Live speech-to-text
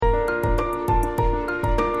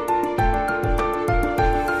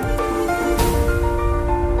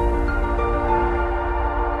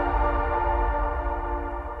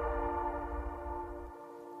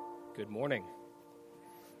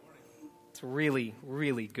really,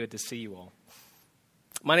 really good to see you all.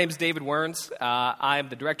 My name is David Werns. I am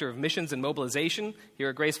the Director of Missions and Mobilization here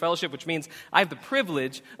at Grace Fellowship, which means I have the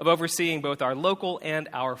privilege of overseeing both our local and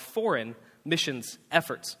our foreign missions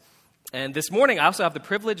efforts. And this morning, I also have the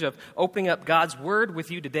privilege of opening up God's Word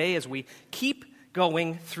with you today as we keep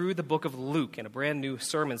going through the book of Luke in a brand new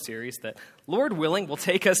sermon series that, Lord willing, will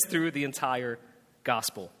take us through the entire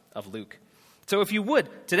Gospel of Luke. So if you would,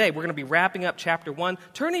 today we're going to be wrapping up chapter 1.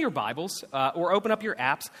 Turn to your Bibles or open up your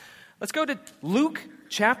apps. Let's go to Luke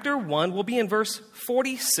chapter 1. We'll be in verse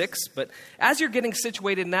 46. But as you're getting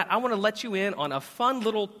situated in that, I want to let you in on a fun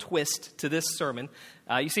little twist to this sermon.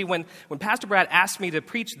 You see, when Pastor Brad asked me to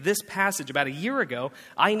preach this passage about a year ago,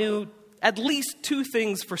 I knew at least two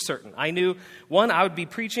things for certain. I knew, one, I would be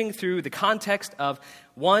preaching through the context of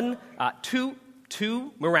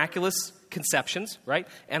two miraculous conceptions, right?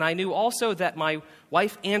 And I knew also that my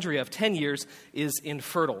wife, Andrea, of 10 years, is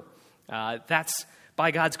infertile. That's,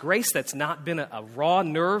 by God's grace, that's not been a raw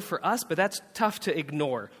nerve for us, but that's tough to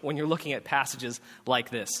ignore when you're looking at passages like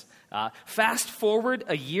this. Fast forward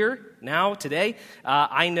a year now, today,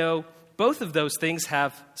 I know both of those things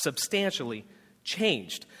have substantially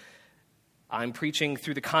changed. I'm preaching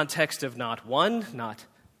through the context of not one, not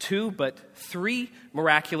two, but three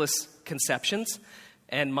miraculous conceptions.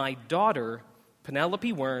 And my daughter,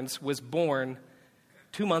 Penelope Werns, was born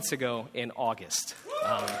 2 months ago in August.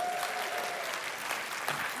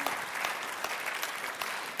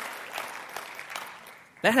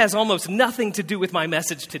 That has almost nothing to do with my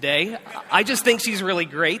message today. I just think she's really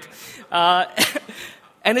great. And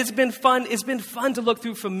it's been fun. It's been fun to look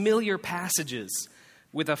through familiar passages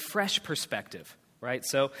with a fresh perspective, right?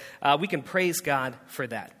 So we can praise God for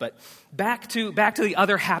that. But back to the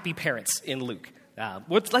other happy parents in Luke.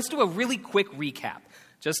 Let's do a really quick recap,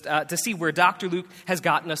 just to see where Dr. Luke has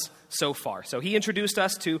gotten us so far. So he introduced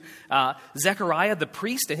us to Zechariah the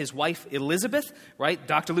priest and his wife Elizabeth, right?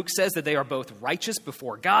 Dr. Luke says that they are both righteous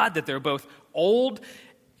before God, that they're both old,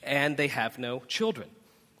 and they have no children.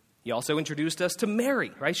 He also introduced us to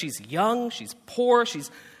Mary, right? She's young, she's poor,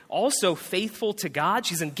 she's also faithful to God.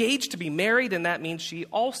 She's engaged to be married, and that means she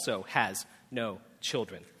also has no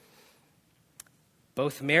children.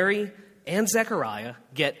 Both Mary and Zechariah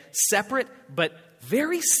get separate but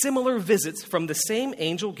very similar visits from the same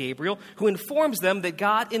angel Gabriel, who informs them that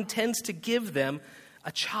God intends to give them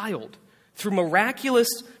a child through miraculous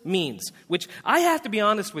means, which I have to be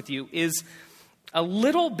honest with you is a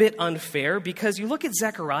little bit unfair, because you look at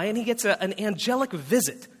Zechariah and he gets an angelic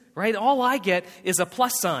visit, right? All I get is a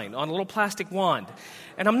plus sign on a little plastic wand.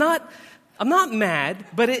 And I'm not mad,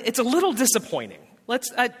 but it's a little disappointing.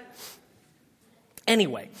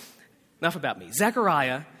 Anyway, enough about me.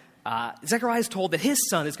 Zechariah is told that his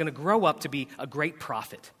son is going to grow up to be a great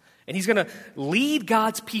prophet. And he's going to lead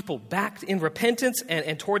God's people back in repentance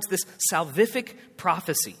and towards this salvific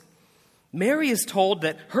prophecy. Mary is told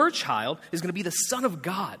that her child is going to be the Son of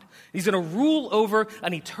God. He's going to rule over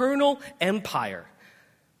an eternal empire.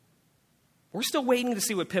 We're still waiting to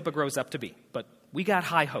see what Pippa grows up to be, but we got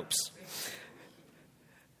high hopes.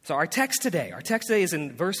 So our text today is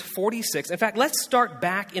in verse 46. In fact, let's start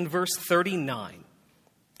back in verse 39.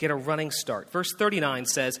 Get a running start. Verse 39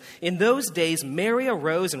 says, "In those days Mary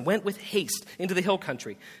arose and went with haste into the hill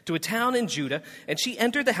country to a town in Judah, and she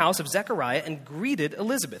entered the house of Zechariah and greeted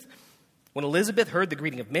Elizabeth. When Elizabeth heard the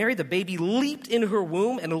greeting of Mary, the baby leaped into her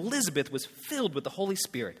womb, and Elizabeth was filled with the Holy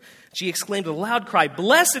Spirit. She exclaimed with a loud cry,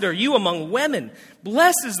 'Blessed are you among women.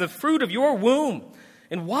 Blessed is the fruit of your womb.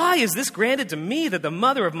 And why is this granted to me, that the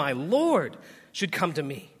mother of my Lord should come to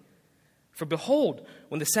me? For behold,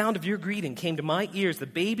 when the sound of your greeting came to my ears, the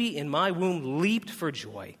baby in my womb leaped for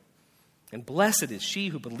joy. And blessed is she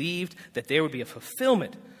who believed that there would be a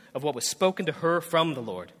fulfillment of what was spoken to her from the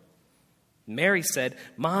Lord.' Mary said,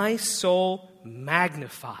 'My soul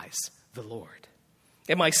magnifies the Lord,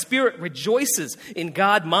 and my spirit rejoices in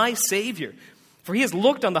God my Savior. For he has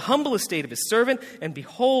looked on the humble estate of his servant, and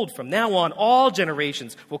behold, from now on all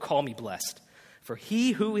generations will call me blessed. For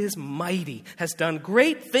he who is mighty has done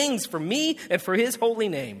great things for me and for his holy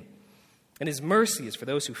name. And his mercy is for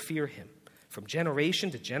those who fear him from generation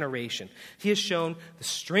to generation. He has shown the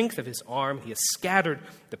strength of his arm. He has scattered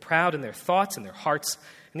the proud in their thoughts and their hearts,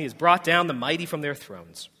 and he has brought down the mighty from their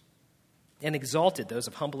thrones and exalted those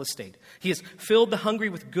of humble estate. He has filled the hungry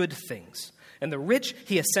with good things, and the rich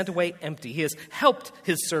he has sent away empty. He has helped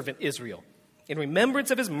his servant Israel in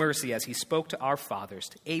remembrance of his mercy, as he spoke to our fathers,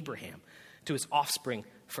 to Abraham, to his offspring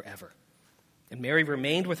forever.' And Mary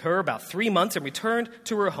remained with her about 3 months and returned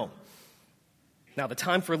to her home. Now the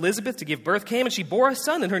time for Elizabeth to give birth came, and she bore a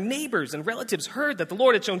son, and her neighbors and relatives heard that the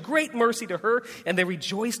Lord had shown great mercy to her, and they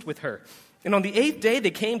rejoiced with her. And on the 8th day,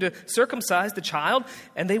 they came to circumcise the child,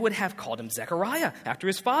 and they would have called him Zechariah after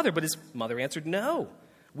his father. But his mother answered, "No,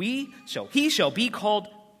 he shall be called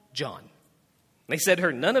John." And they said to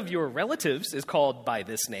her, "None of your relatives is called by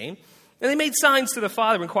this name." And they made signs to the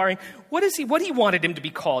father, inquiring what he wanted him to be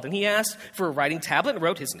called. And he asked for a writing tablet and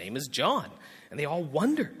wrote, "His name is John." And they all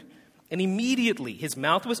wondered. And immediately his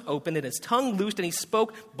mouth was opened and his tongue loosed, and he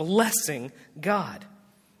spoke, blessing God.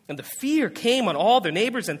 And the fear came on all their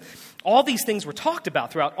neighbors, and all these things were talked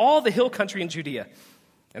about throughout all the hill country in Judea.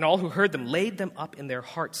 And all who heard them laid them up in their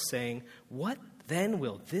hearts, saying, "What then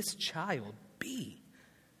will this child be?"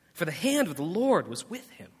 For the hand of the Lord was with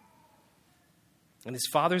him. And his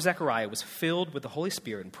father Zechariah was filled with the Holy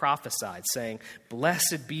Spirit and prophesied, saying,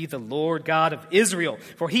 "Blessed be the Lord God of Israel,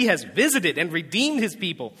 for he has visited and redeemed his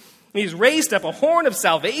people. He has raised up a horn of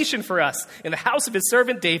salvation for us in the house of his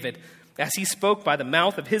servant David, as he spoke by the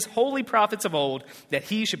mouth of his holy prophets of old, that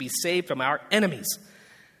he should be saved from our enemies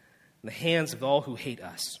in the hands of all who hate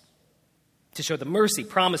us, to show the mercy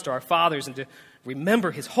promised to our fathers and to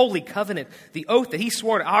remember his holy covenant, the oath that he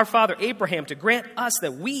swore to our father Abraham, to grant us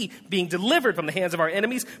that we, being delivered from the hands of our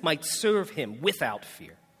enemies, might serve him without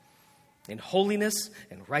fear, in holiness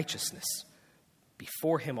and righteousness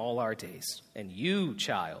before him all our days. And you,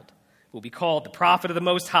 child, will be called the prophet of the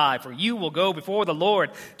Most High, for you will go before the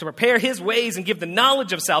Lord to prepare his ways and give the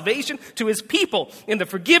knowledge of salvation to his people in the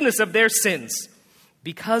forgiveness of their sins,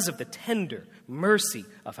 because of the tender mercy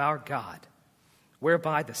of our God,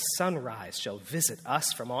 whereby the sunrise shall visit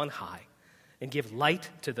us from on high and give light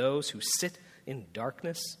to those who sit in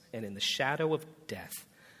darkness and in the shadow of death,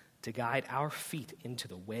 to guide our feet into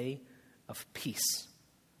the way of peace."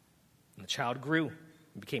 And the child grew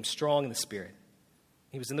and became strong in the spirit.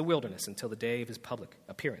 He was in the wilderness until the day of his public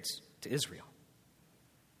appearance to Israel.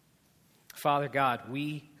 Father God,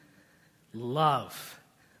 we love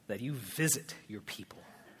that you visit your people.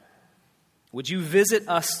 Would you visit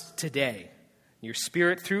us today? Your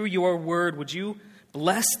Spirit, through your word, would you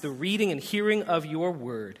bless the reading and hearing of your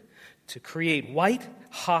word to create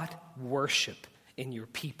white-hot worship in your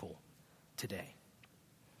people today?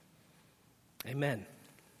 Amen.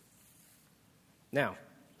 Now,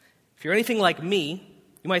 if you're anything like me,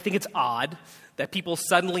 you might think it's odd that people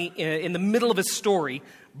suddenly, in the middle of a story,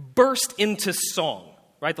 burst into song,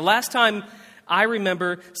 right? The last time I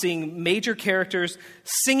remember seeing major characters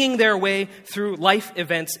singing their way through life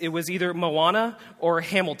events, it was either Moana or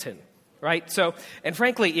Hamilton, right? So, and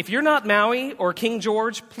frankly, if you're not Maui or King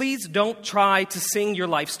George, please don't try to sing your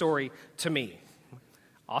life story to me.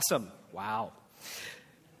 Awesome. Wow.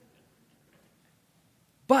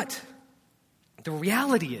 But the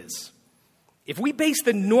reality is, if we base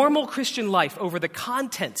the normal Christian life over the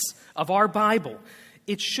contents of our Bible,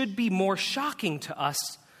 it should be more shocking to us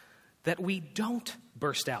that we don't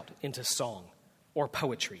burst out into song or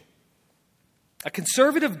poetry. A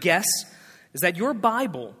conservative guess is that your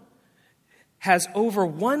Bible has over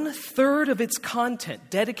 1/3 of its content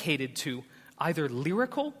dedicated to either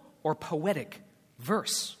lyrical or poetic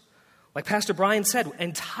verse. Like Pastor Brian said,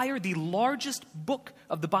 the largest book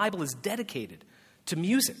of the Bible is dedicated to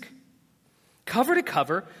music. Cover to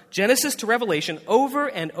cover, Genesis to Revelation, over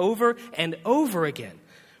and over and over again,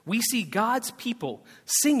 we see God's people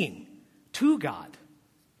singing to God,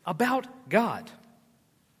 about God.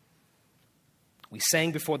 We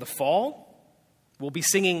sang before the fall, we'll be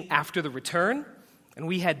singing after the return, and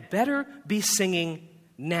we had better be singing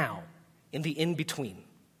now, in the in-between.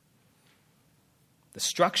 The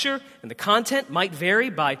structure and the content might vary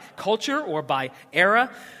by culture or by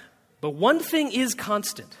era, but one thing is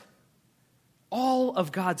constant. All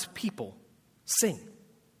of God's people sing.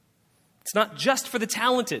 It's not just for the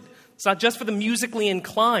talented. It's not just for the musically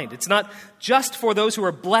inclined. It's not just for those who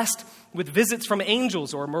are blessed with visits from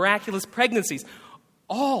angels or miraculous pregnancies.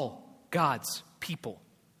 All God's people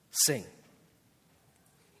sing.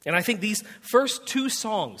 And I think these first 2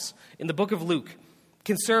 songs in the book of Luke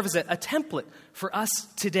can serve as a template for us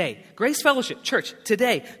today. Grace Fellowship Church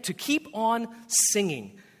today to keep on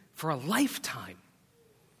singing for a lifetime.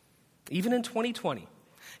 Even in 2020,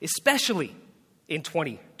 especially in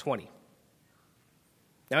 2020.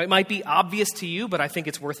 Now, it might be obvious to you, but I think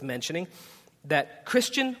it's worth mentioning that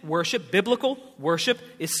Christian worship, biblical worship,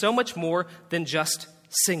 is so much more than just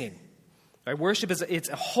singing. Right? Worship it's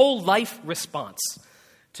a whole life response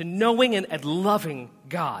to knowing and loving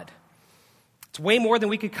God. It's way more than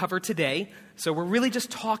we could cover today, so we're really just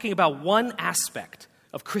talking about one aspect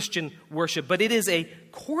of Christian worship, but it is a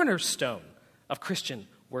cornerstone of Christian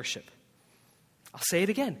worship. I'll say it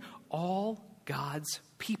again. All God's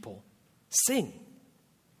people sing.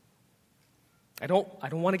 I don't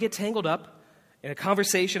want to get tangled up in a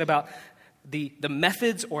conversation about the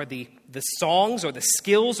methods or the songs or the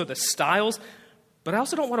skills or the styles, but I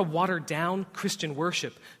also don't want to water down Christian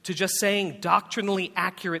worship to just saying doctrinally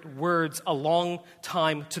accurate words a long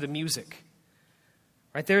time to the music.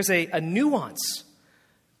 Right? There's a nuance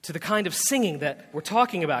to the kind of singing that we're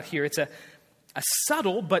talking about here. It's a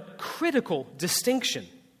subtle but critical distinction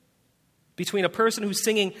between a person who's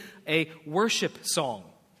singing a worship song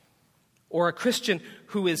or a Christian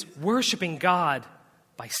who is worshiping God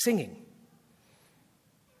by singing.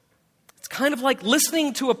 It's kind of like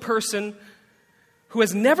listening to a person who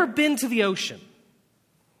has never been to the ocean,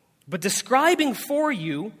 but describing for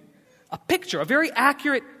you a picture, a very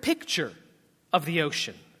accurate picture of the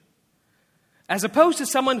ocean, as opposed to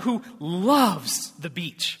someone who loves the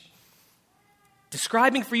beach,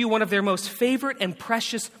 describing for you one of their most favorite and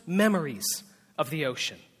precious memories of the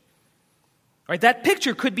ocean. All right, that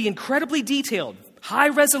picture could be incredibly detailed, high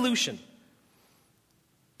resolution.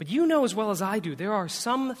 But you know as well as I do, there are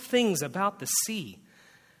some things about the sea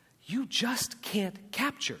you just can't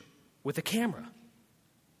capture with a camera.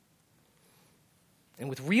 And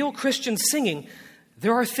with real Christian singing,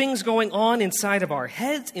 there are things going on inside of our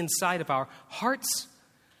heads, inside of our hearts,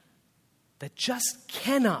 that just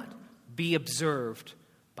cannot be observed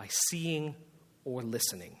by seeing or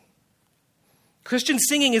listening. Christian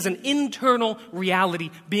singing is an internal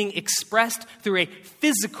reality being expressed through a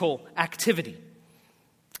physical activity.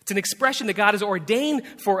 It's an expression that God has ordained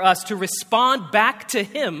for us to respond back to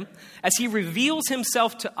Him as He reveals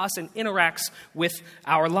Himself to us and interacts with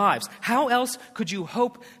our lives. How else could you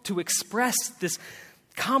hope to express this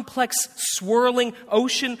complex, swirling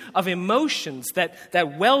ocean of emotions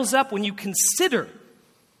that wells up when you consider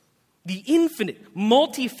the infinite,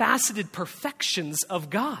 multifaceted perfections of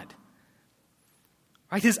God?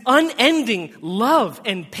 Right? His unending love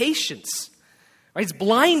and patience. Right? His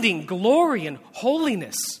blinding glory and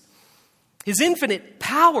holiness. His infinite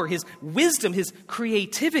power, His wisdom, His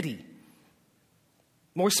creativity.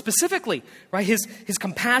 More specifically, right, his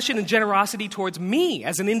compassion and generosity towards me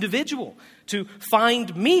as an individual, to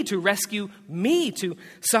find me, to rescue me, to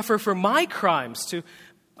suffer for my crimes, to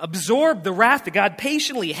absorb the wrath that God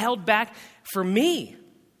patiently held back for me.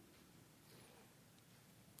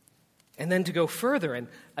 And then to go further and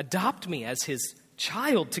adopt me as His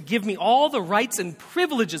child, to give me all the rights and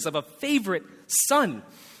privileges of a favorite son.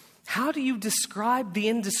 How do you describe the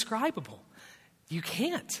indescribable? You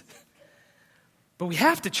can't. But we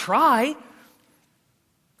have to try.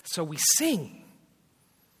 So we sing.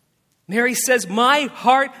 Mary says, "My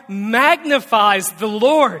heart magnifies the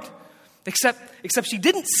Lord." Except she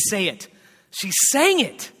didn't say it. She sang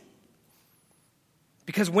it.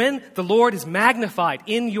 Because when the Lord is magnified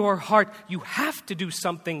in your heart, you have to do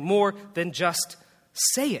something more than just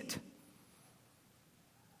say it.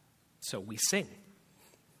 So we sing.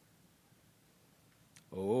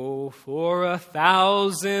 Oh, for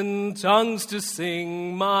 1,000 tongues to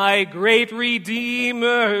sing my great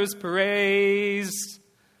Redeemer's praise.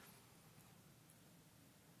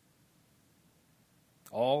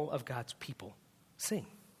 All of God's people sing.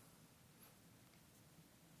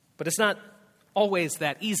 But it's not always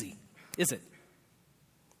that easy, is it?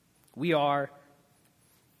 We are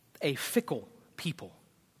a fickle people.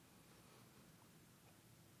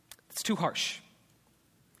 It's too harsh.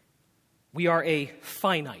 We are a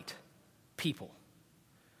finite people.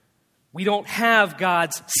 We don't have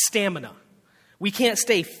God's stamina. We can't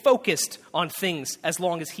stay focused on things as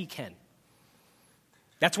long as He can.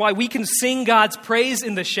 That's why we can sing God's praise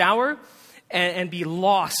in the shower and be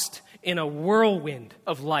lost in a whirlwind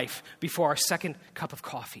of life before our second cup of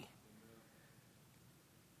coffee.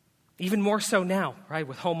 Even more so now, right,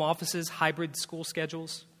 with home offices, hybrid school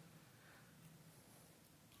schedules.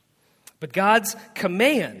 But God's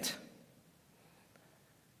command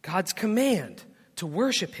to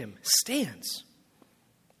worship Him stands.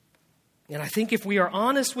 And I think if we are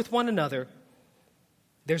honest with one another,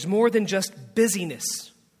 there's more than just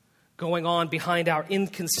busyness going on behind our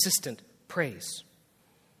inconsistent praise.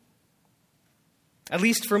 At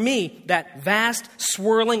least for me, that vast,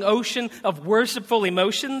 swirling ocean of worshipful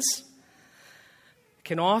emotions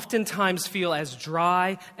can oftentimes feel as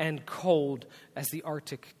dry and cold as the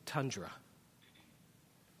Arctic tundra.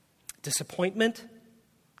 Disappointment,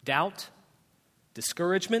 doubt,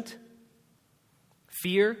 discouragement,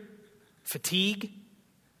 fear, fatigue,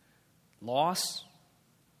 loss,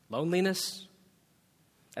 loneliness.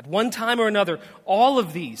 At one time or another, all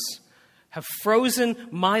of these have frozen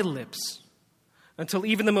my lips until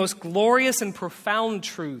even the most glorious and profound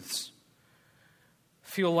truths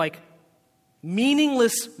feel like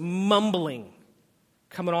meaningless mumbling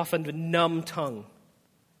coming off a numb tongue.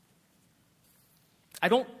 I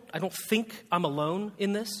don't don't think I'm alone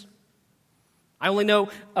in this. I only know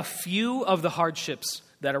a few of the hardships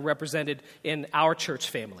that are represented in our church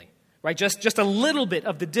family, right? Just a little bit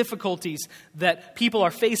of the difficulties that people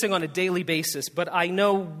are facing on a daily basis, but I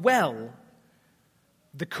know well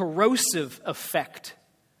the corrosive effect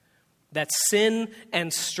that sin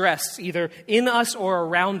and stress, either in us or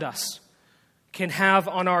around us, can have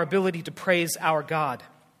on our ability to praise our God.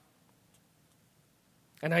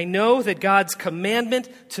 And I know that God's commandment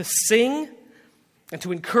to sing and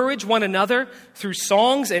to encourage one another through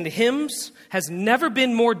songs and hymns has never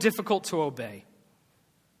been more difficult to obey.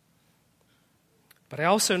 But I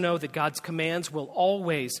also know that God's commands will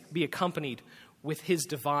always be accompanied with His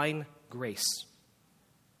divine grace.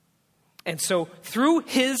 And so through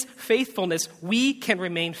His faithfulness, we can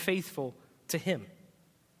remain faithful to Him.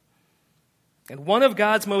 And one of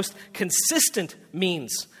God's most consistent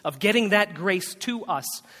means of getting that grace to us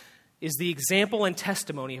is the example and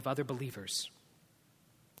testimony of other believers.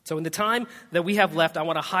 So in the time that we have left, I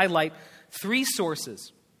want to highlight 3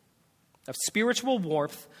 sources of spiritual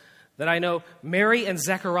warmth that I know Mary and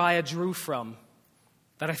Zechariah drew from,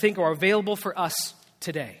 that I think are available for us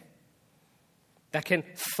today, that can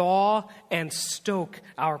thaw and stoke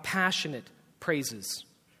our passionate praises.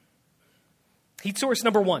 Heat source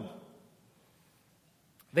number 1.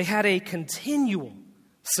 They had a continual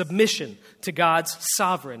submission to God's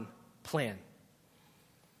sovereign plan.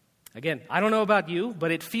 Again, I don't know about you,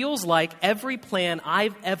 but it feels like every plan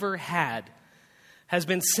I've ever had has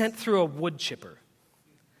been sent through a wood chipper.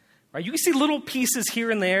 Right? You can see little pieces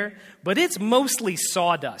here and there, but it's mostly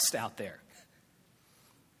sawdust out there.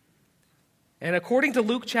 And according to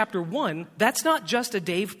Luke chapter 1, that's not just a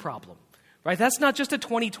Dave problem, right? That's not just a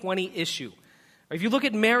 2020 issue. If you look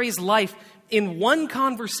at Mary's life, in one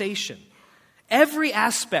conversation, every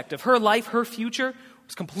aspect of her life, her future,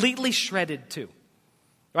 was completely shredded too.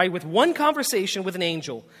 Right? With one conversation with an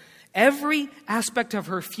angel, every aspect of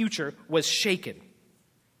her future was shaken.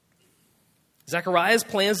 Zechariah's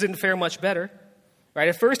plans didn't fare much better. Right?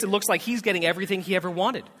 At first, it looks like he's getting everything he ever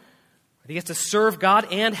wanted. He gets to serve God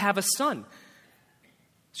and have a son.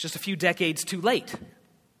 It's just a few decades too late.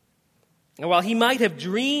 And while he might have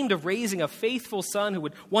dreamed of raising a faithful son who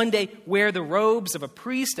would one day wear the robes of a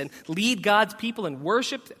priest and lead God's people in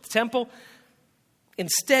worship at the temple,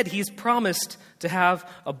 instead he's promised to have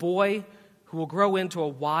a boy who will grow into a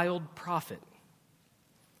wild prophet.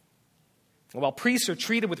 And while priests are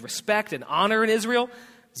treated with respect and honor in Israel,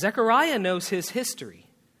 Zechariah knows his history.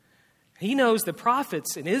 He knows the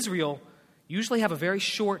prophets in Israel usually have a very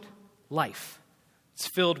short life. It's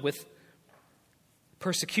filled with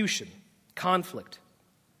persecution, conflict,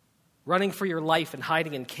 running for your life and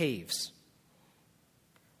hiding in caves.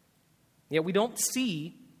 Yet we don't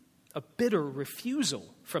see a bitter refusal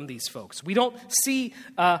from these folks. We don't see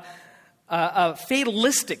a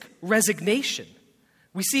fatalistic resignation.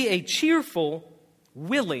 We see a cheerful,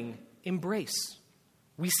 willing embrace.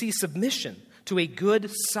 We see submission to a good,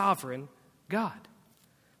 sovereign God.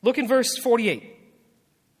 Look in verse 48.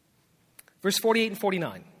 Verse 48 and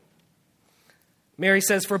 49. Mary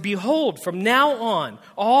says, "For behold, from now on,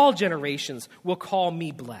 all generations will call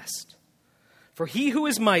me blessed. For he who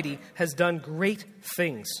is mighty has done great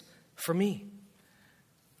things for me."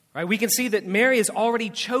 Right? We can see that Mary has already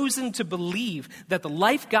chosen to believe that the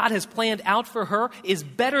life God has planned out for her is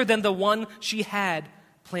better than the one she had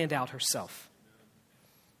planned out herself.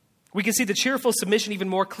 We can see the cheerful submission even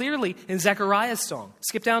more clearly in Zechariah's song.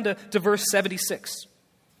 Skip down to verse 76.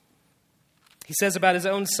 He says about his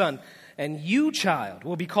own son, "And you, child,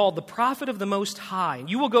 will be called the prophet of the Most High, and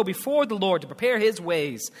you will go before the Lord to prepare His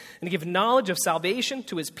ways and to give knowledge of salvation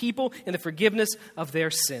to His people in the forgiveness of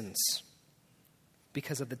their sins,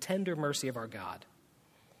 because of the tender mercy of our God."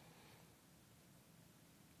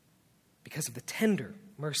 Because of the tender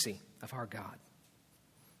mercy of our God.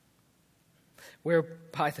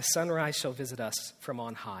 "Whereby the sunrise shall visit us from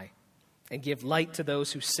on high and give light to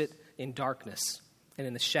those who sit in darkness and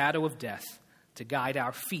in the shadow of death, to guide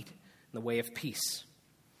our feet in the way of peace."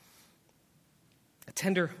 A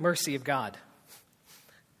tender mercy of God.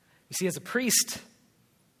 You see, as a priest,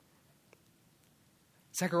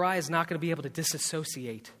 Zechariah is not going to be able to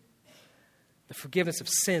disassociate the forgiveness of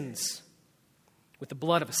sins with the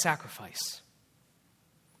blood of a sacrifice.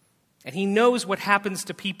 And he knows what happens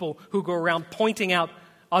to people who go around pointing out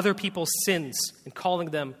other people's sins and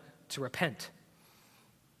calling them to repent.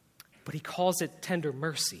 But he calls it tender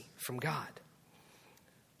mercy from God.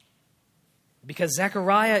 Because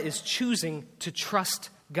Zechariah is choosing to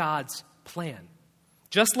trust God's plan.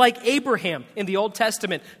 Just like Abraham in the Old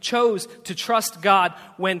Testament chose to trust God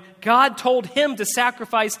when God told him to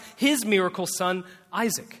sacrifice his miracle son,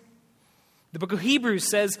 Isaac. The book of Hebrews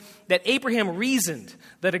says that Abraham reasoned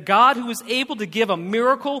that a God who was able to give a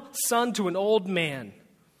miracle son to an old man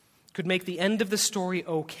could make the end of the story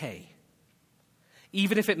okay,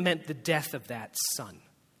 even if it meant the death of that son.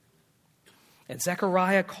 And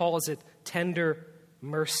Zechariah calls it tender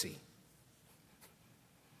mercy.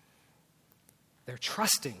 They're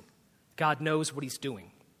trusting God knows what he's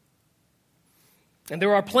doing. And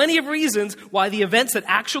there are plenty of reasons why the events that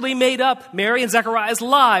actually made up Mary and Zechariah's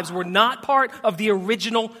lives were not part of the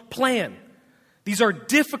original plan. These are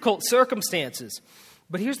difficult circumstances.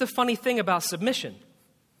 But here's the funny thing about submission.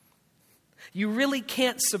 You really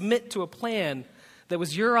can't submit to a plan that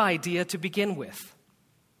was your idea to begin with.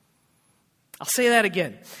 I'll say that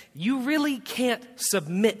again. You really can't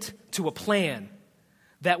submit to a plan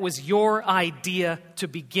that was your idea to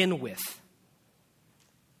begin with.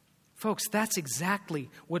 Folks, that's exactly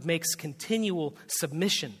what makes continual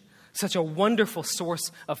submission such a wonderful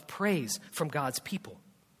source of praise from God's people.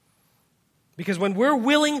 Because when we're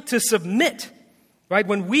willing to submit, right,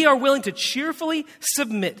 when we are willing to cheerfully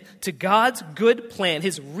submit to God's good plan,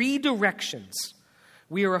 his redirections,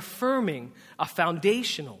 we are affirming a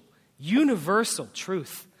foundational, universal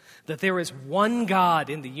truth that there is one God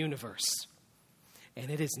in the universe, and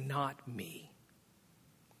it is not me.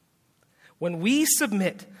 When we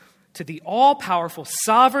submit to the all-powerful,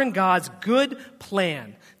 sovereign God's good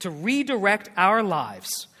plan to redirect our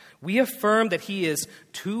lives, we affirm that he is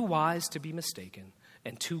too wise to be mistaken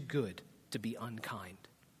and too good to be unkind.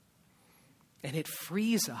 And it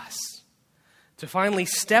frees us to finally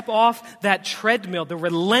step off that treadmill, the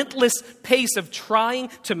relentless pace of trying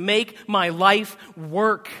to make my life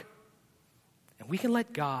work. And we can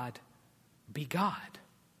let God be God.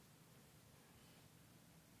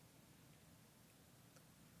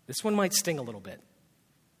 This one might sting a little bit,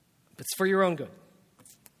 but it's for your own good.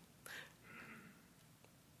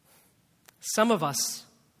 Some of us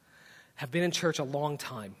have been in church a long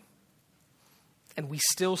time, and we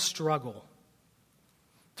still struggle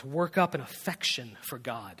to work up an affection for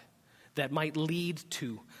God that might lead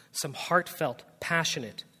to some heartfelt,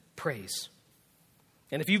 passionate praise.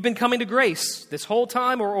 And if you've been coming to Grace this whole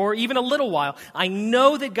time or even a little while, I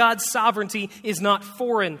know that God's sovereignty is not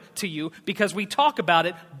foreign to you because we talk about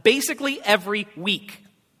it basically every week.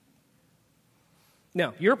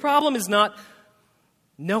 No, your problem is not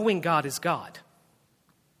knowing God is God.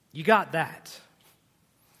 You got that.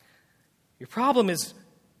 Your problem is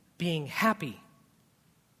being happy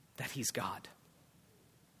that he's God.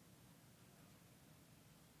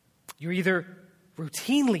 You're either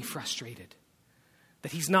routinely frustrated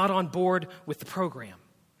that he's not on board with the program,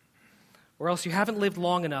 or else you haven't lived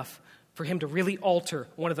long enough for him to really alter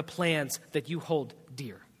one of the plans that you hold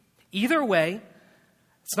dear. Either way,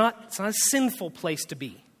 it's not a sinful place to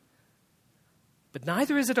be, but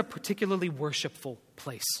neither is it a particularly worshipful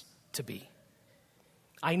place to be.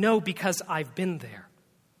 I know because I've been there.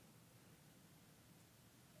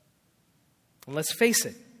 And let's face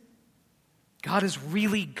it, God is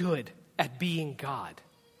really good at being God.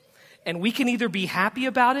 And we can either be happy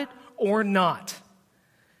about it or not.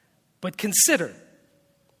 But consider,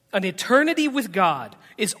 an eternity with God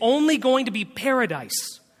is only going to be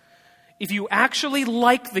paradise if you actually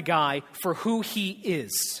like the guy for who he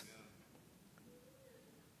is.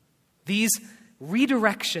 These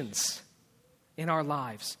redirections in our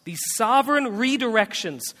lives, these sovereign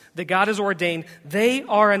redirections that God has ordained, they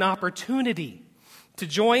are an opportunity to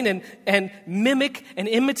join and mimic and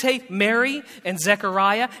imitate Mary and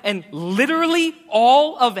Zechariah and literally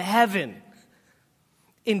all of heaven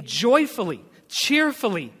in joyfully,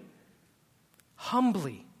 cheerfully,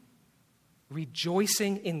 humbly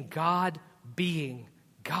rejoicing in God being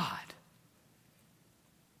God.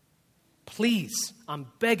 Please, I'm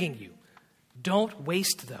begging you, don't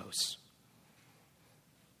waste those.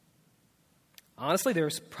 Honestly,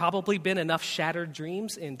 there's probably been enough shattered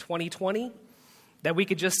dreams in 2020 that we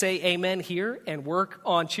could just say amen here and work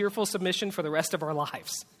on cheerful submission for the rest of our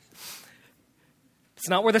lives. It's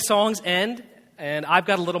not where the songs end, and I've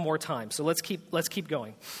got a little more time, so let's keep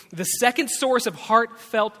going. The second source of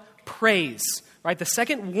heartfelt praise, right? The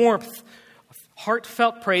second warmth of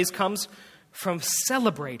heartfelt praise comes from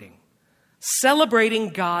celebrating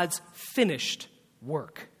God's finished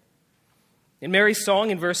work. In Mary's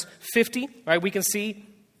song in verse 50, right, we can see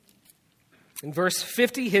in verse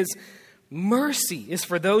 50 his mercy is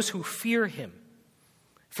for those who fear him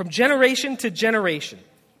from generation to generation.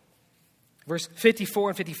 Verse 54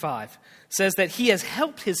 and 55 says that he has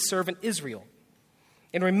helped his servant Israel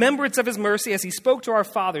in remembrance of his mercy as he spoke to our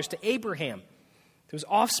fathers, to Abraham, to his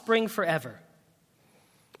offspring forever.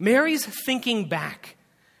 Mary's thinking back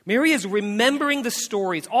Mary is remembering the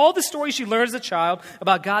stories, all the stories she learned as a child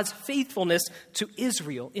about God's faithfulness to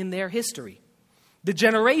Israel in their history. The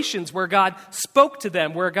generations where God spoke to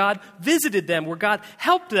them, where God visited them, where God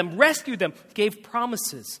helped them, rescued them, gave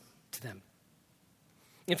promises to them.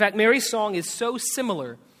 In fact, Mary's song is so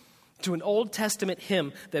similar to an Old Testament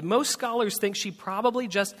hymn that most scholars think she probably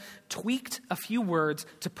just tweaked a few words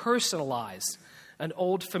to personalize an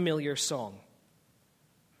old familiar song.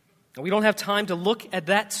 And we don't have time to look at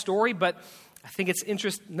that story, but I think it's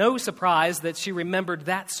no surprise that she remembered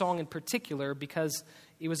that song in particular because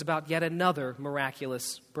it was about yet another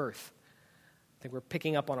miraculous birth. I think we're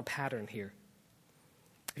picking up on a pattern here.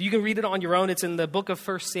 If you can read it on your own, it's in the book of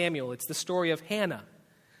 1 Samuel. It's the story of Hannah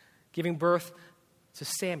giving birth to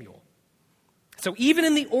Samuel. So even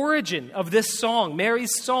in the origin of this song,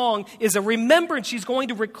 Mary's song is a remembrance. She's going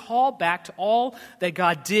to recall back to all that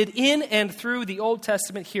God did in and through the Old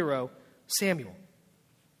Testament hero, Samuel.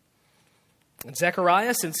 And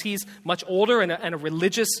Zechariah, since he's much older and a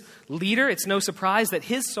religious leader, it's no surprise that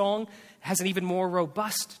his song has an even more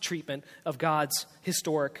robust treatment of God's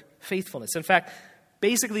historic faithfulness. In fact,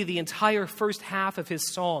 basically the entire first half of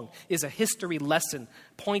his song is a history lesson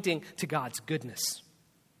pointing to God's goodness.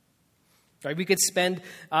 Right? We could spend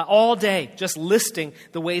all day just listing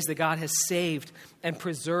the ways that God has saved and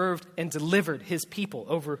preserved and delivered his people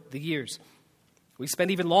over the years. We spend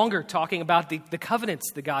even longer talking about the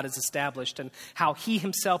covenants that God has established and how he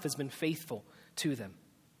himself has been faithful to them.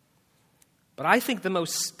 But I think the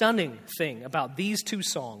most stunning thing about these two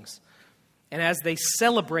songs, and as they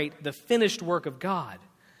celebrate the finished work of God,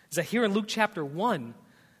 is that here in Luke chapter 1,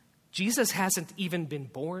 Jesus hasn't even been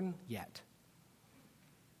born yet.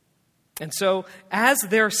 And so as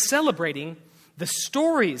they're celebrating the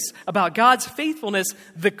stories about God's faithfulness,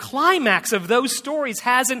 the climax of those stories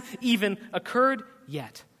hasn't even occurred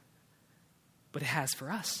yet. But it has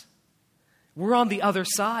for us. We're on the other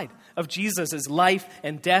side of Jesus' life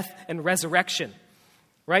and death and resurrection,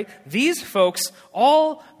 right? These folks,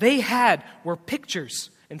 all they had were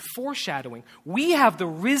pictures and foreshadowing. We have the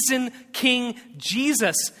risen King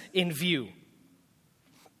Jesus in view.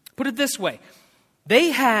 Put it this way.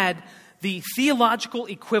 They had the theological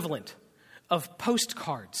equivalent of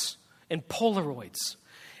postcards and Polaroids.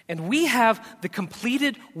 And we have the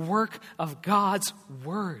completed work of God's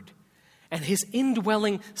Word and his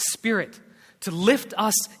indwelling Spirit to lift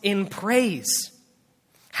us in praise.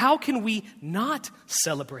 How can we not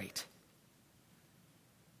celebrate?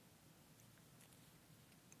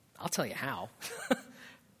 I'll tell you how.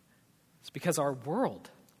 It's because our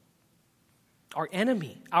world, our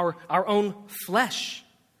enemy, our own flesh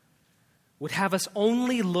would have us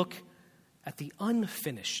only look at the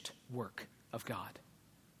unfinished work of God.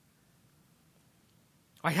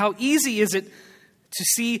 Right, how easy is it to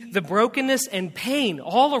see the brokenness and pain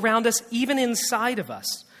all around us, even inside of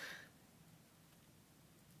us?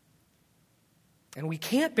 And we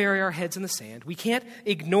can't bury our heads in the sand. We can't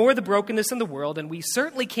ignore the brokenness in the world, and we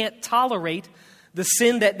certainly can't tolerate the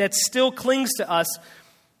sin that still clings to us.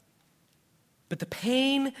 But the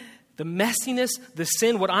pain, the messiness, the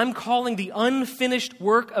sin, what I'm calling the unfinished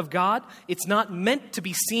work of God, it's not meant to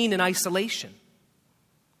be seen in isolation.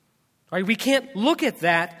 Right? We can't look at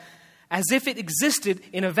that as if it existed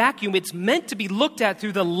in a vacuum. It's meant to be looked at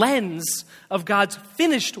through the lens of God's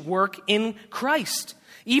finished work in Christ.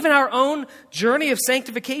 Even our own journey of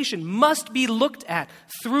sanctification must be looked at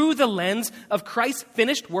through the lens of Christ's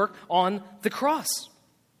finished work on the cross.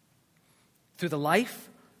 Through the life,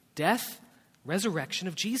 death, resurrection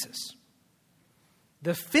of Jesus.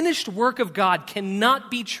 The finished work of God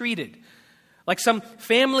cannot be treated like some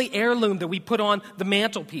family heirloom that we put on the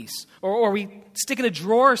mantelpiece or we stick in a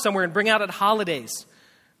drawer somewhere and bring out at holidays.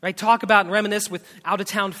 Right? Talk about and reminisce with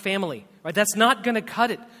out-of-town family. Right? That's not going to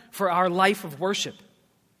cut it for our life of worship.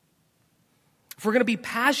 If we're going to be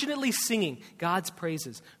passionately singing God's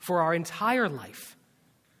praises for our entire life,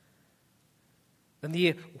 then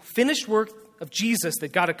the finished work of Jesus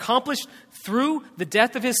that God accomplished through the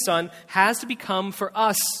death of his Son has to become for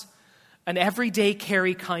us an everyday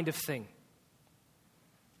carry kind of thing.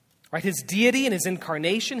 Right? His deity and his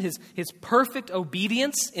incarnation, his perfect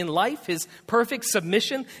obedience in life, his perfect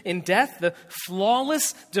submission in death, the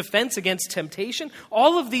flawless defense against temptation,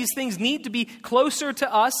 all of these things need to be closer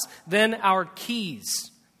to us than our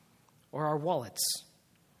keys or our wallets.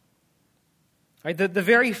 Right? The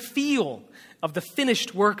very feel of the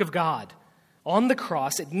finished work of God on the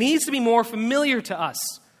cross, it needs to be more familiar to us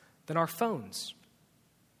than our phones.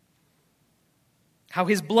 How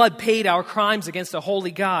his blood paid our crimes against a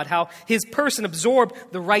holy God. How his person absorbed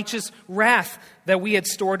the righteous wrath that we had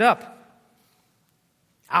stored up.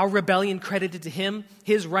 Our rebellion credited to him,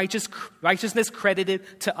 his righteousness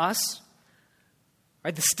credited to us.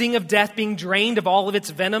 Right? The sting of death being drained of all of its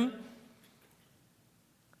venom.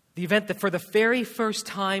 The event that for the very first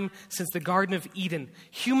time since the Garden of Eden,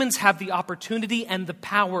 humans have the opportunity and the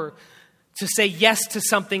power to say yes to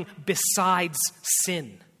something besides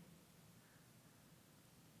sin.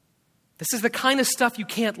 This is the kind of stuff you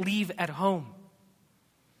can't leave at home.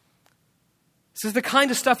 This is the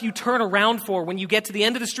kind of stuff you turn around for when you get to the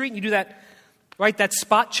end of the street and you do that, right, that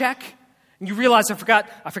spot check, and you realize I forgot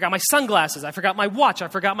my sunglasses, I forgot my watch, I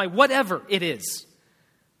forgot my whatever it is.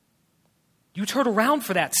 You turn around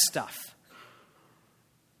for that stuff.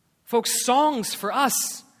 Folks, songs for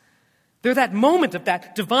us, they're that moment of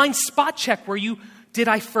that divine spot check where did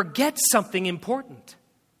I forget something important?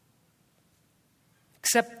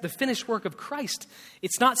 Except the finished work of Christ,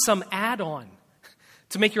 it's not some add-on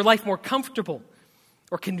to make your life more comfortable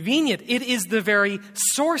or convenient. It is the very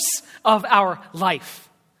source of our life.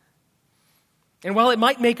 And while it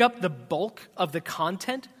might make up the bulk of the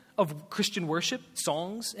content of Christian worship,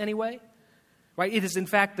 songs anyway, right, it is in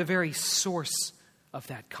fact the very source of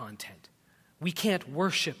that content. We can't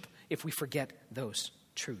worship if we forget those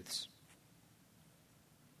truths.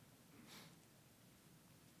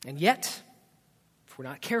 And yet, if we're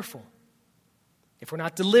not careful, if we're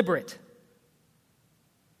not deliberate,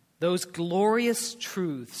 those glorious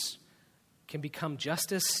truths can become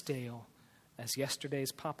just as stale as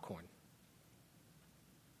yesterday's popcorn.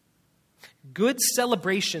 Good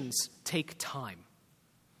celebrations take time.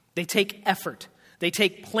 They take effort. They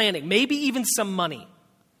take planning, maybe even some money.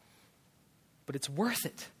 But it's worth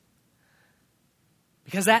it.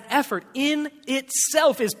 Because that effort in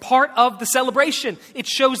itself is part of the celebration. It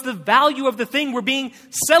shows the value of the thing we're being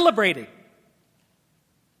celebrating.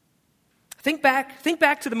 Think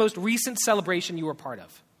back to the most recent celebration you were part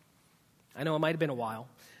of. I know it might have been a while.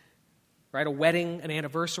 Right? A wedding, an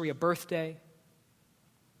anniversary, a birthday.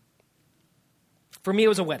 For me, it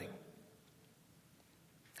was a wedding.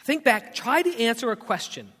 Think back, try to answer a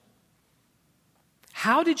question.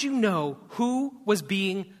 How did you know who was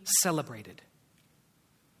being celebrated?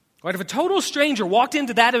 Right, if a total stranger walked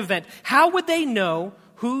into that event, how would they know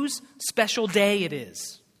whose special day it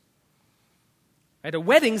is? Right, at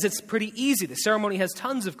weddings, it's pretty easy. The ceremony has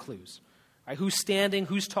tons of clues. Right, who's standing,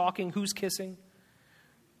 who's talking, who's kissing.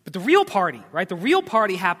 But the real party, right? The real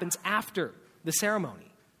party happens after the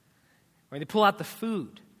ceremony. Right, they pull out the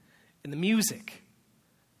food and the music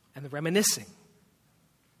and the reminiscing.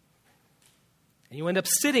 And you end up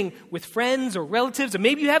sitting with friends or relatives, or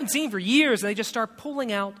maybe you haven't seen for years, and they just start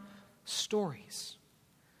pulling out stories.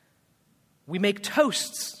 We make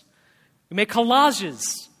toasts. We make collages.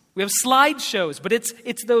 We have slideshows, but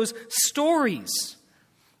it's those stories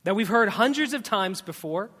that we've heard hundreds of times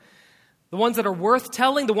before, the ones that are worth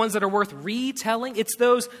telling, the ones that are worth retelling. It's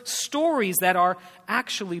those stories that are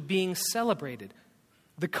actually being celebrated.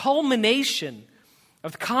 The culmination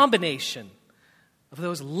of the combination of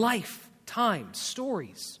those lifetime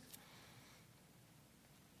stories.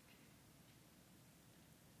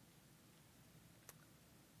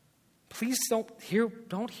 Please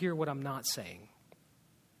don't hear what I'm not saying.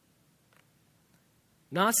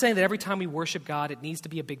 I'm not saying that every time we worship God, it needs to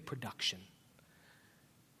be a big production.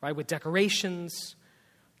 Right? With decorations,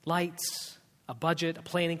 lights, a budget, a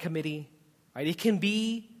planning committee. Right? It can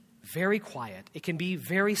be very quiet. It can be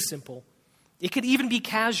very simple. It could even be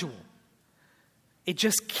casual. It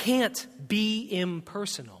just can't be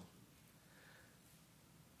impersonal.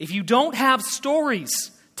 If you don't have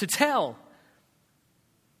stories to tell,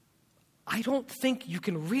 I don't think you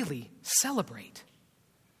can really celebrate.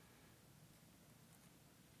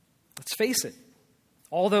 Let's face it,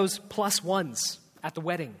 all those plus ones at the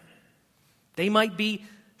wedding, they might be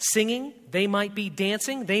singing, they might be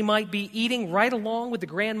dancing, they might be eating right along with the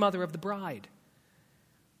grandmother of the bride.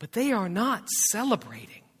 But they are not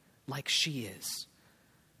celebrating like she is.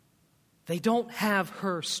 They don't have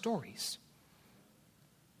her stories.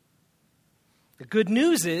 The good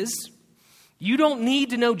news is, you don't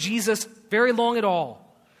need to know Jesus very long at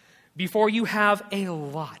all before you have a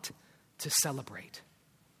lot to celebrate.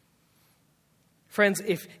 Friends,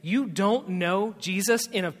 if you don't know Jesus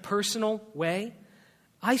in a personal way,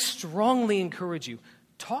 I strongly encourage you,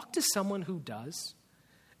 talk to someone who does.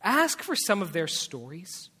 Ask for some of their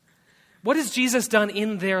stories. What has Jesus done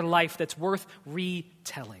in their life that's worth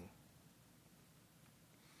retelling?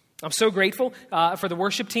 I'm so grateful for the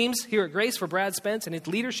worship teams here at Grace, for Brad Spence and its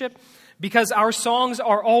leadership, because our songs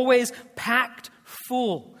are always packed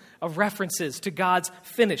full of references to God's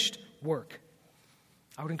finished work.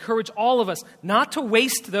 I would encourage all of us not to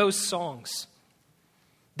waste those songs.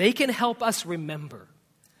 They can help us remember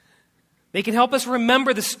They can help us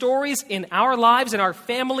remember the stories in our lives and our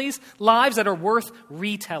families' lives that are worth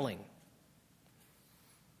retelling.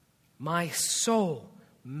 My soul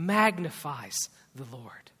magnifies the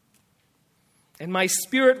Lord, and my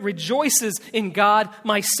spirit rejoices in God,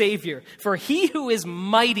 my Savior. For he who is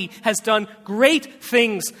mighty has done great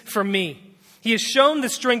things for me. He has shown the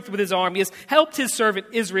strength with his arm. He has helped his servant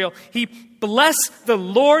Israel. He bless the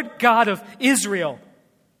Lord God of Israel,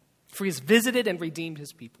 for he has visited and redeemed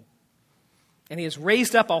his people. And he has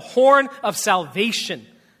raised up a horn of salvation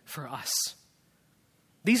for us.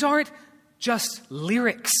 These aren't just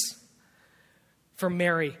lyrics for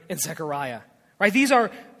Mary and Zechariah, right? These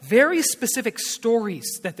are very specific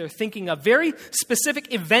stories that they're thinking of, very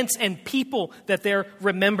specific events and people that they're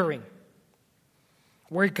remembering,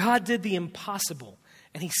 where God did the impossible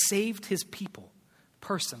and he saved his people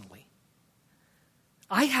personally.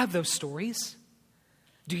 I have those stories.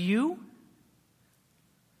 Do you?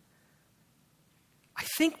 I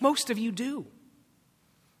think most of you do,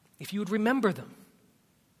 if you would remember them.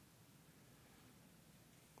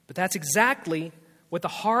 But that's exactly what the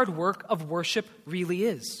hard work of worship really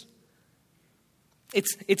is.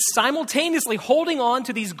 It's simultaneously holding on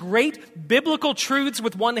to these great biblical truths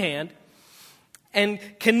with one hand and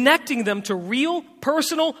connecting them to real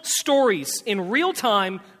personal stories in real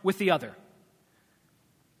time with the other.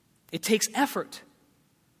 It takes effort.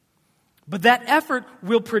 But that effort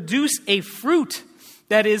will produce a fruit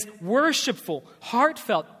that is worshipful,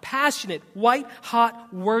 heartfelt, passionate,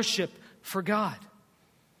 white-hot worship for God.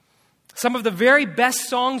 Some of the very best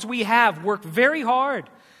songs we have work very hard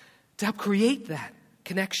to help create that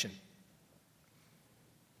connection.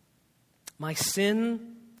 My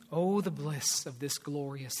sin, oh, the bliss of this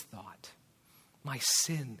glorious thought. My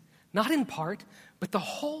sin, not in part, but the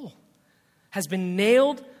whole, has been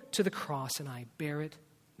nailed to the cross, and I bear it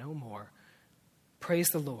no more. Praise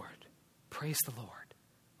the Lord. Praise the Lord.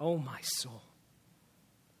 Oh, my soul.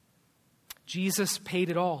 Jesus paid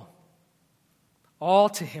it all. All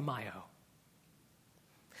to him I owe.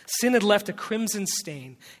 Sin had left a crimson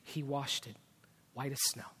stain. He washed it white as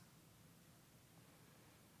snow.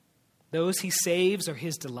 Those he saves are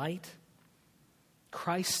his delight.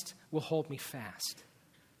 Christ will hold me fast.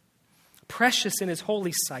 Precious in his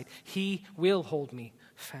holy sight, he will hold me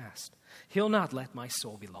fast. He'll not let my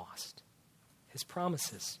soul be lost. His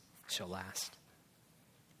promises shall last.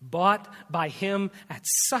 Bought by him at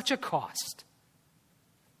such a cost,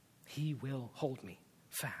 he will hold me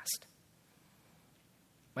fast.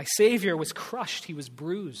 My Savior was crushed, he was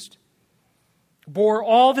bruised, bore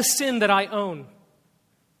all the sin that I own,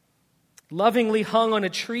 lovingly hung on a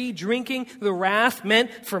tree, drinking the wrath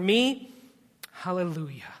meant for me.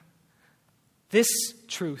 Hallelujah. This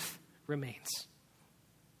truth remains.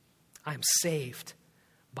 I'm saved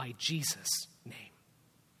by Jesus' name.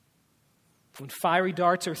 When fiery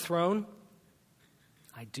darts are thrown,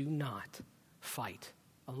 I do not fight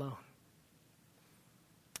alone.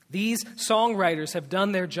 These songwriters have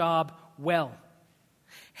done their job well,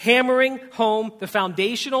 hammering home the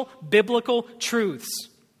foundational biblical truths.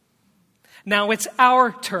 Now it's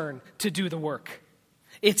our turn to do the work.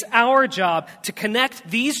 It's our job to connect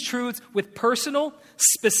these truths with personal,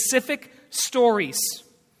 specific stories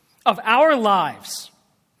of our lives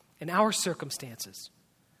and our circumstances.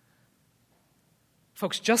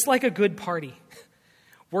 Folks, just like a good party,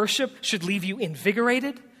 worship should leave you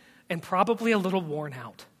invigorated and probably a little worn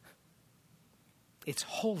out. It's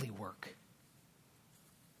holy work.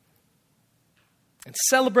 And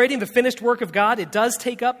celebrating the finished work of God, it does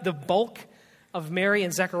take up the bulk of Mary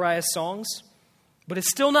and Zechariah's songs, but it's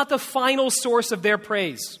still not the final source of their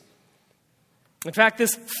praise. In fact,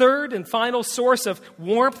 this third and final source of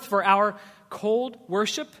warmth for our cold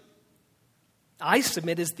worship, I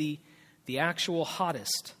submit, is the actual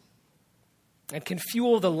hottest and can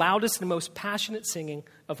fuel the loudest and most passionate singing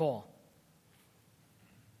of all.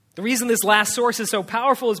 The reason this last source is so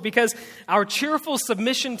powerful is because our cheerful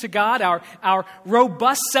submission to God, our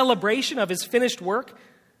robust celebration of his finished work,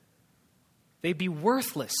 they'd be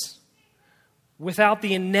worthless without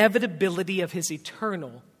the inevitability of his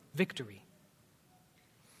eternal victory.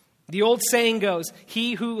 The old saying goes,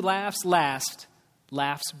 he who laughs last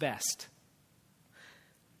laughs best.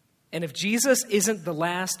 And if Jesus isn't the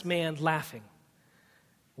last man laughing,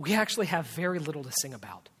 we actually have very little to sing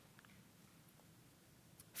about.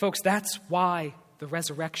 Folks, that's why the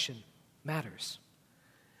resurrection matters.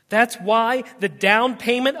 That's why the down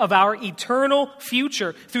payment of our eternal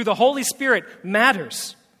future through the Holy Spirit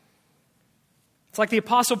matters. It's like the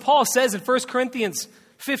Apostle Paul says in 1 Corinthians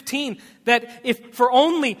 15, that if for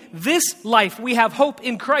only this life we have hope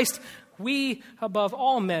in Christ, we above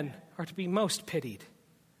all men are to be most pitied.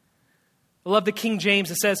 I love the King James.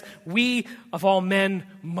 It says, we of all men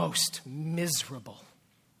most miserable.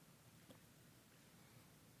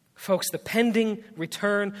 Folks, the pending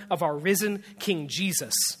return of our risen King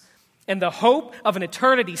Jesus and the hope of an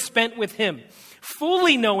eternity spent with him,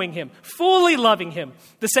 fully knowing him, fully loving him,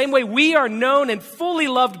 the same way we are known and fully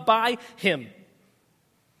loved by him.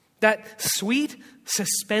 That sweet,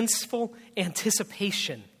 suspenseful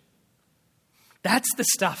anticipation, that's the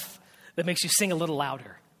stuff that makes you sing a little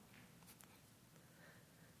louder.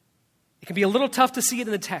 It can be a little tough to see it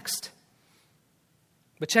in the text.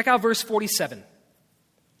 But check out verse 47.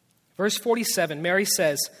 Verse 47, Mary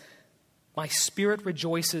says, my spirit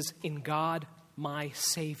rejoices in God, my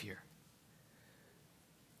Savior.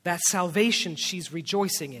 That salvation she's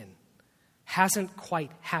rejoicing in hasn't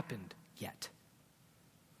quite happened yet.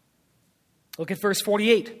 Look at verse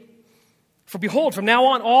 48. For behold, from now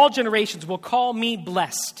on all generations will call me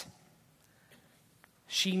blessed.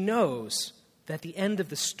 She knows that the end of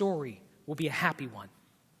the story will be a happy one.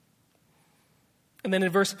 And then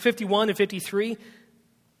in verse 51 and 53,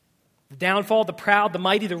 the downfall, the proud, the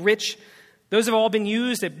mighty, the rich, those have all been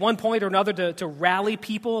used at one point or another to rally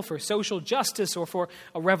people for social justice or for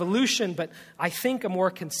a revolution. But I think a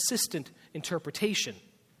more consistent interpretation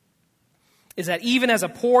is that even as a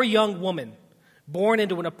poor young woman born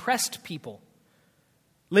into an oppressed people,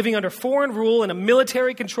 living under foreign rule in a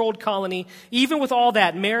military-controlled colony, even with all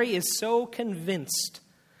that, Mary is so convinced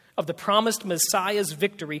of the promised Messiah's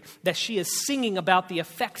victory that she is singing about the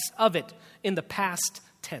effects of it in the past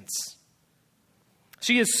tense.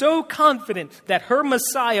 She is so confident that her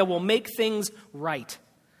Messiah will make things right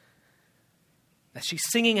that she's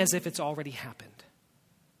singing as if it's already happened.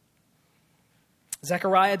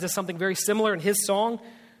 Zechariah does something very similar in his song.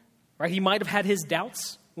 Right? He might have had his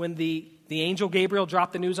doubts when the angel Gabriel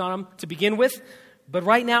dropped the news on him to begin with, but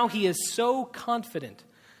right now he is so confident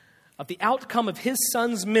of the outcome of his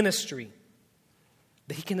son's ministry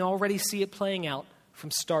that he can already see it playing out from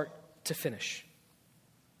start to finish.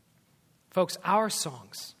 Folks, our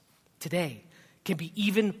songs today can be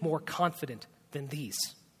even more confident than these.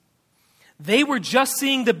 They were just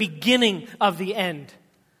seeing the beginning of the end.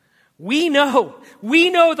 We know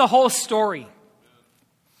the whole story.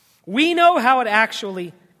 We know how it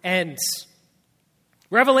actually ends.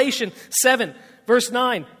 Revelation 7, verse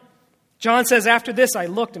 9. John says, after this I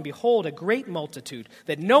looked, and behold, a great multitude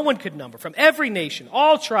that no one could number, from every nation,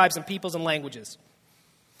 all tribes and peoples and languages,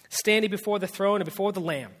 standing before the throne and before the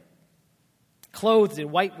Lamb, clothed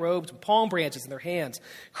in white robes with palm branches in their hands,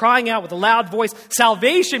 crying out with a loud voice,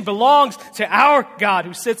 salvation belongs to our God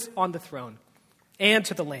who sits on the throne and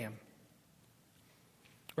to the Lamb.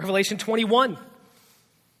 Revelation 21.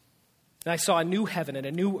 And I saw a new heaven and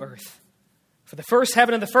a new earth. For the first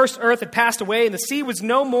heaven and the first earth had passed away, and the sea was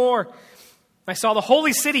no more. I saw the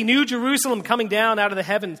holy city, New Jerusalem, coming down out of the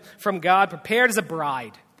heavens from God, prepared as a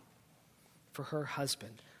bride for her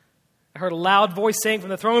husband. I heard a loud voice saying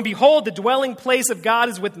from the throne, behold, the dwelling place of God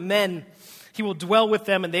is with men. He will dwell with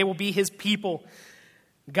them, and they will be his people.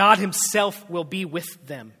 God himself will be with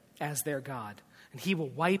them as their God, and he will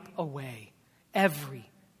wipe away every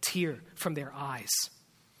tear from their eyes.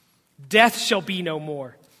 Death shall be no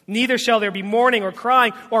more. Neither shall there be mourning or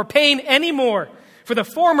crying or pain anymore, for the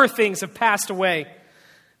former things have passed away.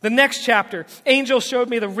 The next chapter, angel showed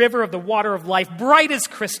me the river of the water of life, bright as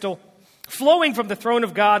crystal, flowing from the throne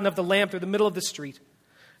of God and of the Lamb through the middle of the street.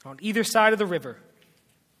 On either side of the river,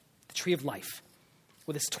 the tree of life,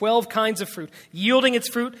 with its 12 kinds of fruit, yielding its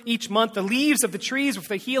fruit each month. The leaves of the trees were for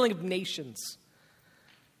the healing of nations.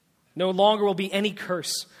 No longer will be any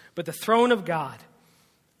curse, but the throne of God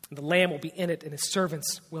and the Lamb will be in it, and his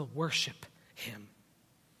servants will worship him.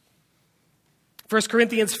 1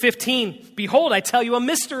 Corinthians 15, behold, I tell you a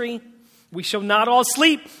mystery. We shall not all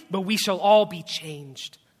sleep, but we shall all be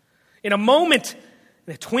changed. In a moment,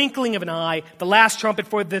 in the twinkling of an eye, the last trumpet,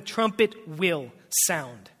 for the trumpet will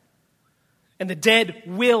sound. And the dead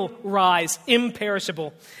will rise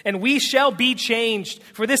imperishable, and we shall be changed.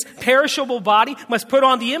 For this perishable body must put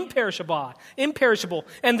on the imperishable,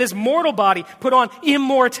 and this mortal body put on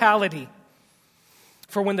immortality.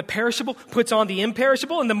 For when the perishable puts on the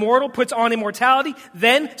imperishable, and the mortal puts on immortality,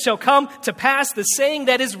 then shall come to pass the saying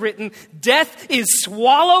that is written, death is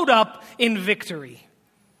swallowed up in victory.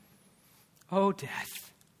 O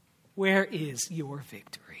death, where is your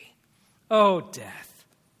victory? O death,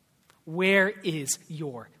 where is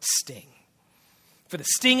your sting? For the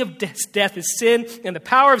sting of death is sin, and the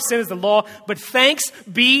power of sin is the law. But thanks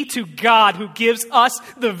be to God who gives us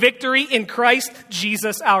the victory in Christ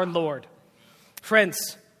Jesus our Lord.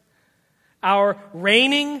 Friends, our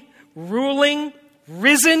reigning, ruling,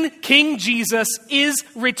 risen King Jesus is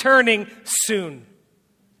returning soon.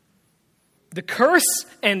 The curse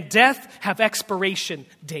and death have expiration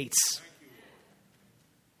dates.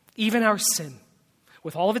 Even our sin,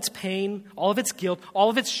 with all of its pain, all of its guilt, all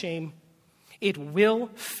of its shame, it will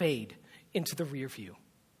fade into the rear view.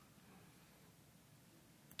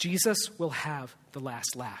 Jesus will have the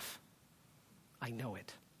last laugh. I know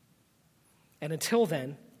it. And until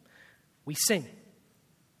then, we sing.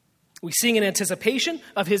 We sing in anticipation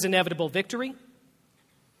of his inevitable victory.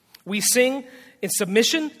 We sing in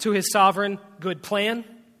submission to his sovereign good plan.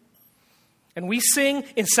 And we sing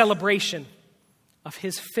in celebration of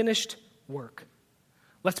his finished work.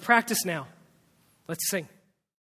 Let's practice now. Let's sing.